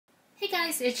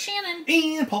guys, it's Shannon.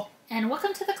 And Paul. And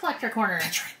welcome to the Collector Corner.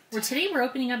 That's right. Where today we're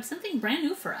opening up something brand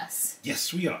new for us.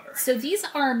 Yes, we are. So these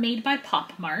are made by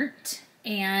Popmart,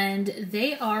 and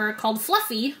they are called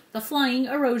Fluffy, the Flying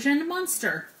Erosion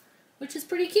Monster, which is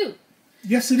pretty cute.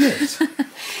 Yes, it is.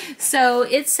 So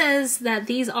it says that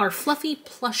these are fluffy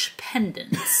plush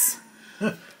pendants.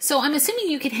 So I'm assuming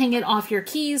you could hang it off your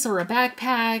keys or a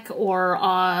backpack, or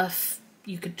off,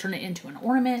 you could turn it into an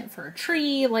ornament for a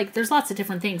tree. Like, there's lots of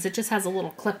different things. It just has a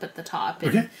little clip at the top.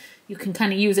 And you can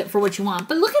kind of use it for what you want.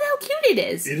 But look at how cute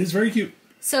it is. It is very cute.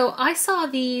 So I saw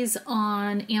these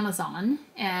on Amazon,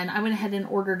 and I went ahead and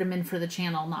ordered them in for the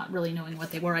channel, not really knowing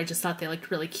what they were. I just thought they looked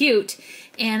really cute.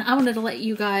 And I wanted to let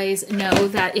you guys know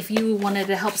that if you wanted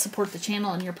to help support the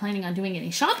channel and you're planning on doing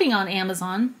any shopping on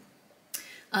Amazon,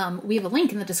 we have a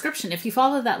link in the description. If you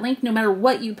follow that link, no matter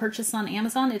what you purchase on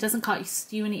Amazon, it doesn't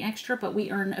cost you any extra, but we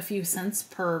earn a few cents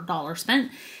per dollar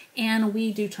spent. And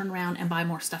we do turn around and buy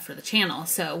more stuff for the channel.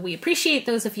 So we appreciate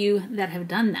those of you that have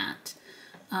done that.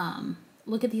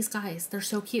 Look at these guys. They're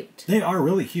so cute. They are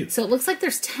really cute. So it looks like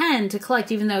there's 10 to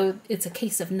collect, even though it's a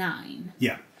case of 9.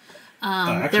 Yeah.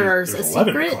 Actually, there's a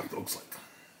 11 secret. To collect, it looks like.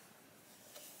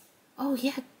 Oh,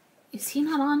 yeah. Is he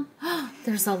not on?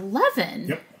 There's 11.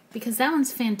 Yep. Because that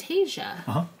one's Fantasia.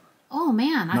 Uh-huh. Oh,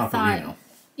 man. I thought...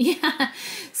 Yeah.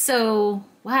 So,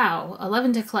 wow.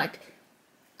 11 to collect.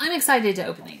 I'm excited to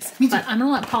open these. Me too. But I'm going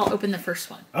to let Paul open the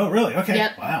first one. Oh, really? Okay.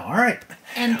 Yep. Wow. All right.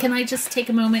 And can I just take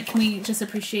a moment? Can we just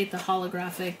appreciate the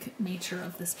holographic nature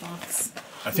of this box?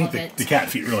 I think the cat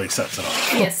feet really sets it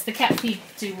off. Yes, the cat feet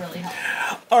do really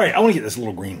help. All right. I want to get this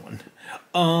little green one.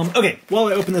 Okay. While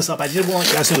I open this up, I did want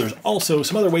you guys to know there's also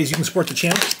some other ways you can support the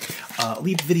channel.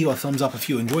 Leave the video a thumbs up if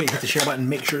you enjoy it. Hit the share button.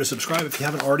 Make sure to subscribe if you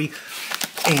haven't already.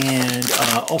 And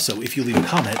also, if you leave a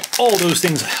comment, all those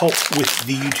things help with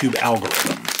the YouTube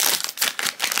algorithm.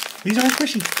 These are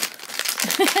squishy.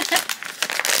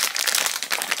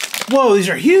 Whoa, these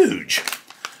are huge.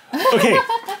 Okay,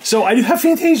 so I do have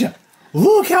Fantasia.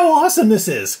 Look how awesome this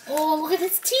is. Oh, look at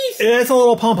its teeth. It's a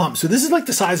little pom-pom. So this is like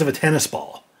the size of a tennis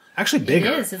ball. Actually bigger.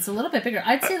 It is. It's a little bit bigger.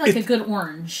 I'd say like a good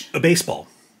orange. A baseball.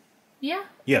 Yeah.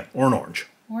 Yeah, or an orange.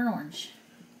 Or an orange.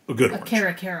 A good orange.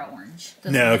 A Cara orange.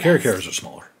 No, Caracaras are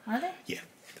smaller. Are they? Yeah.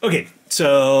 Okay,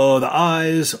 so the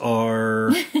eyes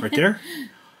are right there.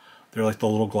 They're like the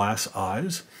little glass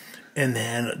eyes. And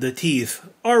then the teeth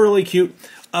are really cute.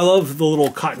 I love the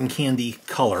little cotton candy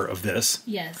color of this.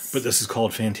 Yes. But this is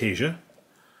called Fantasia.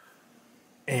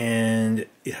 And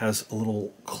it has a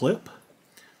little clip.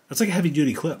 That's like a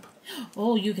heavy-duty clip.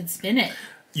 Oh, you can spin it.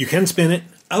 You can spin it.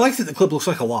 I like that the clip looks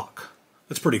like a lock.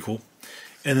 That's pretty cool.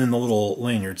 And then the little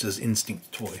lanyard says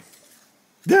Instinct Toy.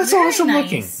 That's very awesome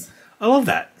looking. I love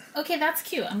that. Okay, that's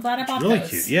cute. I'm glad I bought really those.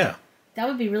 Cute, yeah. That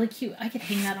would be really cute. I could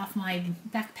hang that off my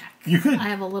backpack. You could. I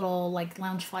have a little, like,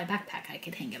 Loungefly backpack I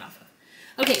could hang it off of.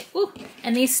 Okay, ooh,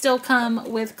 and these still come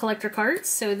with collector cards.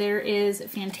 So there is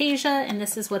Fantasia, and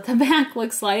this is what the back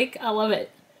looks like. I love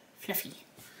it. Fluffy.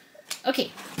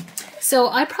 Okay, so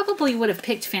I probably would have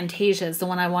picked Fantasia as the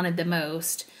one I wanted the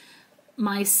most.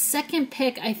 My second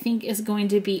pick, I think, is going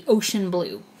to be Ocean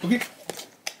Blue. Okay.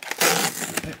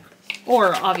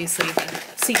 Or, obviously, the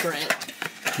Secret.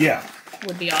 Yeah.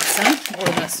 Would be awesome. Or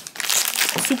the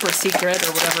Super Secret,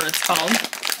 or whatever it's called.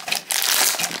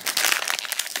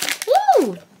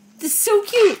 Woo! This is so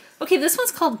cute. Okay, this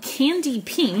one's called Candy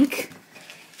Pink.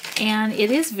 And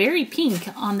it is very pink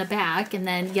on the back, and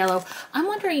then yellow. I'm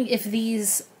wondering if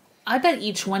these... I bet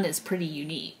each one is pretty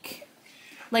unique.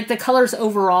 Like, the colors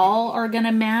overall are going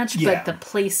to match, but the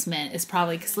placement is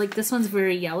probably... Because, like, this one's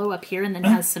very yellow up here, and then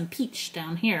has some peach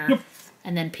down here. Yep.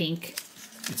 And then pink.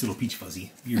 It's a little peach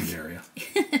fuzzy. Beard area.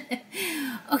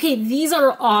 Okay, these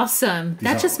are awesome.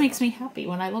 That just makes me happy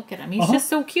when I look at him. He's just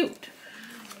so cute.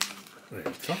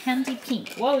 Candy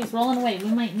Pink. Whoa, he's rolling away.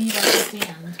 We might need our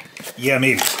stand. Yeah,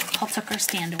 maybe. Paul took our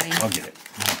stand away. I'll get it.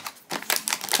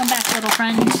 Come back, little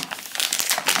friend.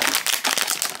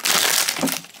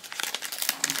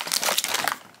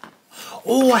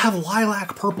 Oh, I have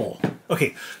lilac purple.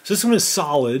 Okay, so this one is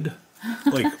solid,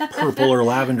 like purple or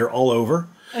lavender all over.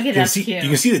 Okay, that's cute. You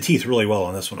can see the teeth really well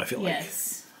on this one, I feel like.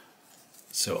 Yes.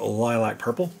 So a lilac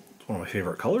purple. It's one of my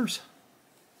favorite colors.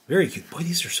 Very cute. Boy,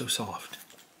 these are so soft.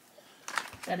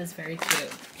 That is very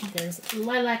cute. There's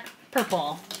lilac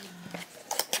purple.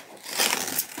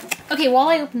 Okay, while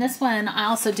I open this one, I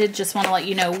also did just want to let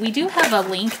you know, we do have a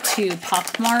link to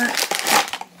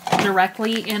PopMart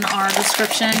directly in our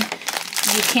description.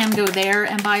 You can go there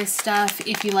and buy stuff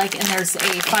if you like, and there's a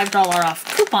 $5 off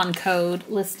coupon code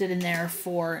listed in there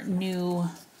for new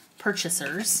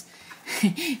purchasers.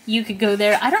 You could go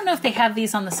there. I don't know if they have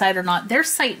these on the site or not. Their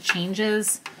site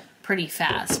changes pretty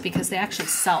fast because they actually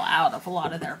sell out of a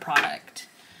lot of their product.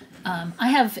 I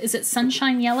have, is it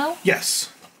Sunshine Yellow?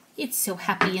 Yes. It's so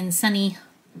happy and sunny.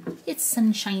 It's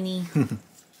sunshiny.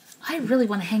 I really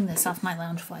want to hang this off my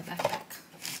Loungefly backpack.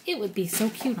 It would be so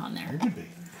cute on there. It would be.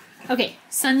 Okay,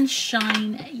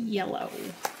 Sunshine Yellow.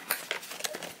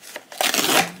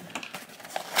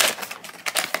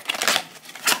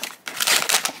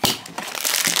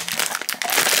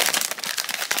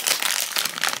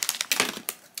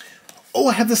 Oh,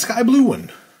 I have the sky blue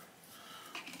one.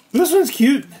 This one's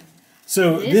cute.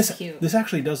 So cute. This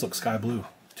actually does look sky blue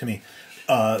to me.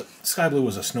 Sky blue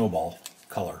was a snowball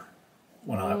color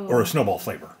or a snowball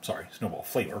flavor. Sorry, snowball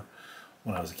flavor.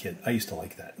 When I was a kid, I used to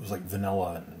like that. It was like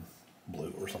vanilla and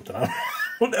blue or something. I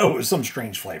don't know. It was some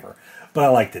strange flavor, but I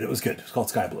liked it. It was good. It was called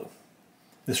sky blue.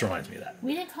 This reminds me of that.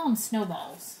 We didn't call them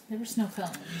snowballs. They were snow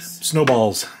cones.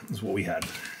 Snowballs is what we had.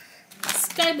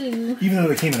 Sky blue. Even though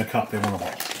they came in a cup, they weren't a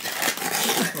ball.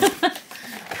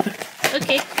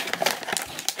 Okay.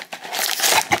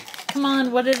 Come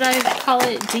on, what did I call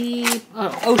it?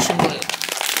 Ocean blue.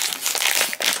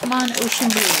 Come on, ocean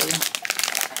blue.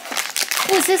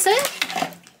 Oh, is this it?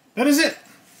 That is it.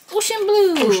 Ocean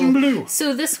blue. Ocean blue.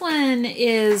 So this one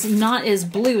is not as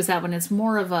blue as that one. It's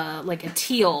more of a like a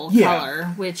teal color,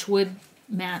 which would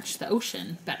match the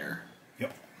ocean better.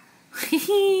 Yep.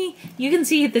 You can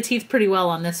see the teeth pretty well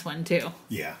on this one too.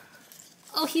 Yeah.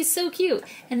 Oh, he's so cute.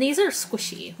 And these are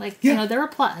squishy. Like, you know, they're a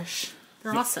plush.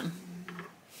 They're awesome.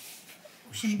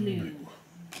 Ocean blue.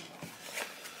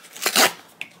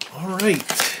 All right.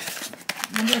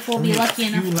 I wonder if we'll be lucky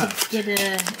enough to get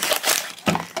a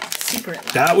secret.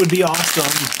 That would be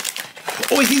awesome.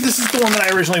 Oh, I think this is the one that I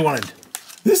originally wanted.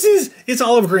 It's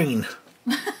olive green.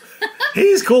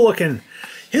 He's cool looking.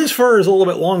 His fur is a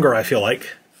little bit longer, I feel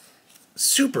like.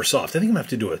 Super soft. I think I'm going to have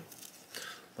to do a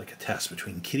test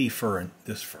between kitty fur and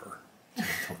this fur. So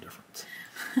tell the difference.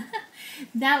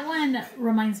 That one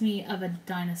reminds me of a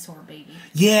dinosaur baby.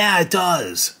 Yeah, it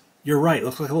does. You're right. It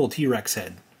looks like a little T-Rex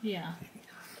head. Yeah.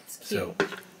 It's cute.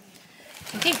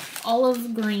 Okay,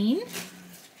 olive green.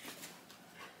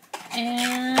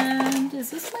 And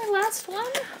is this my last one?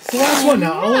 It's the last one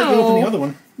now. I'll let you open the other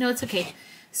one. No, it's okay.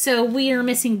 So we are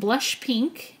missing blush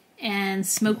pink and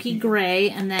smoky gray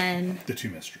and then... The two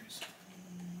mysteries.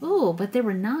 Oh, but there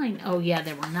were 9. Oh, yeah,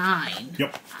 there were 9.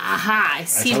 Yep. Aha, I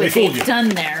see what they've done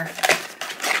there.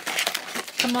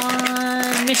 Come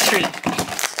on, mystery.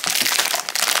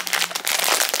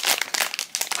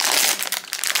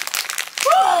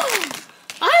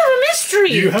 I have a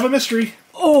mystery! You have a mystery.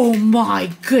 Oh my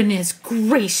goodness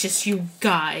gracious, you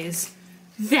guys.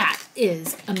 That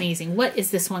is amazing. What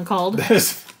is this one called? That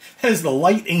is the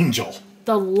Light Angel.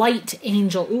 The Light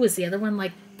Angel. Ooh, is the other one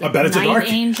like the I bet it's a dark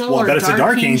angel? Well, I bet it's a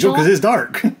dark angel because it's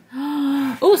dark.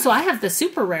 Oh, so I have the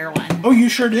super rare one. Oh, you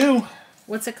sure do.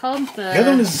 What's it called? The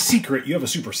other one is a secret. You have a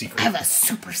super secret. I have a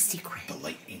super secret. The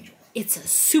Light Angel. It's a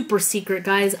super secret,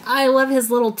 guys. I love his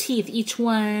little teeth. Each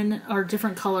one are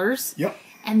different colors. Yep.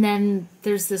 And then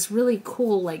there's this really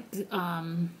cool, like,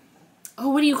 oh,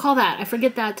 what do you call that? I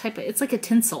forget that type of, it's like a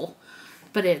tinsel,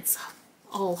 but it's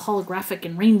all holographic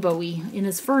and rainbowy in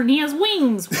his fur, and he has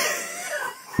wings.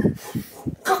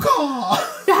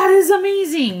 That is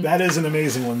amazing. That is an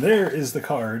amazing one. There is the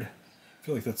card. I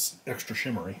feel like that's extra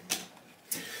shimmery.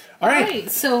 All right.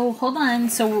 So hold on.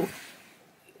 So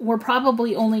we're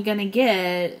probably only going to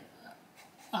get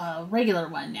a regular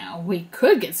one now. We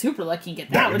could get super lucky and get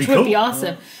that, which would be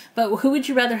awesome. But who would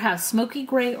you rather have, smoky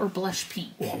gray or blush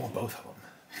pink? Well, I want both of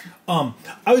them.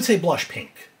 I would say blush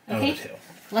pink. Okay.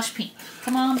 Blush pink.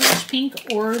 Come on, blush pink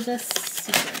or the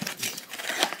secret.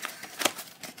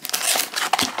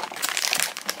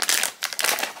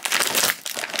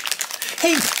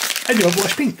 Hey, I do have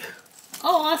blush pink.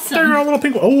 Oh, awesome. They're a little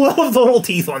pink. Oh, I love the little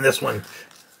teeth on this one.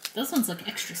 Those ones look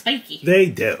extra spiky. They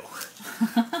do.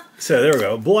 So there we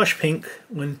go. Blush pink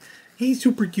when he's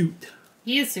super cute.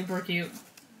 He is super cute.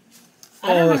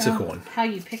 Oh, that's a cool one. How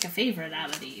you pick a favorite out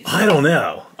of these? I don't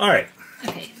know. All right.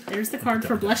 Okay, there's the card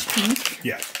for blush pink.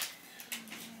 Yeah.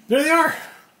 There they are.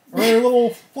 Our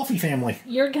little fluffy family.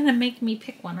 You're gonna make me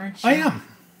pick one, aren't you? I am.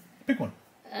 Pick one.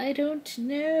 I don't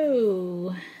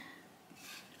know.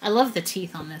 I love the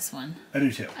teeth on this one. I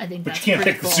do too. I think but that's you can't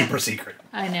pretty pick the super secret.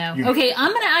 I know. Okay,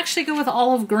 I'm gonna actually go with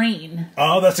olive green.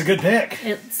 Oh, that's a good pick.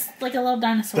 It's like a little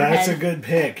dinosaur head. That's a good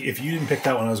pick. If you didn't pick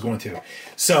that one, I was going to.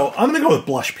 So I'm gonna go with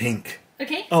blush pink.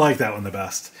 Okay. I like that one the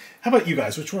best. How about you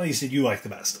guys? Which one of these did you like the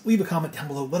best? Leave a comment down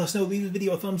below. Let us know. Leave the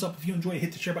video a thumbs up if you enjoy it.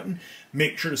 Hit the share button.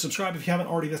 Make sure to subscribe if you haven't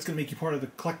already. That's going to make you part of the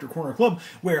Collector Corner Club,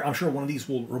 where I'm sure one of these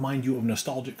will remind you of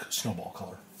nostalgic snowball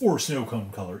color. Or snow cone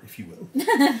color, if you will.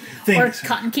 Or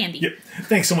cotton candy. Yep.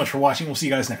 Thanks so much for watching. We'll see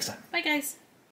you guys next time. Bye, guys.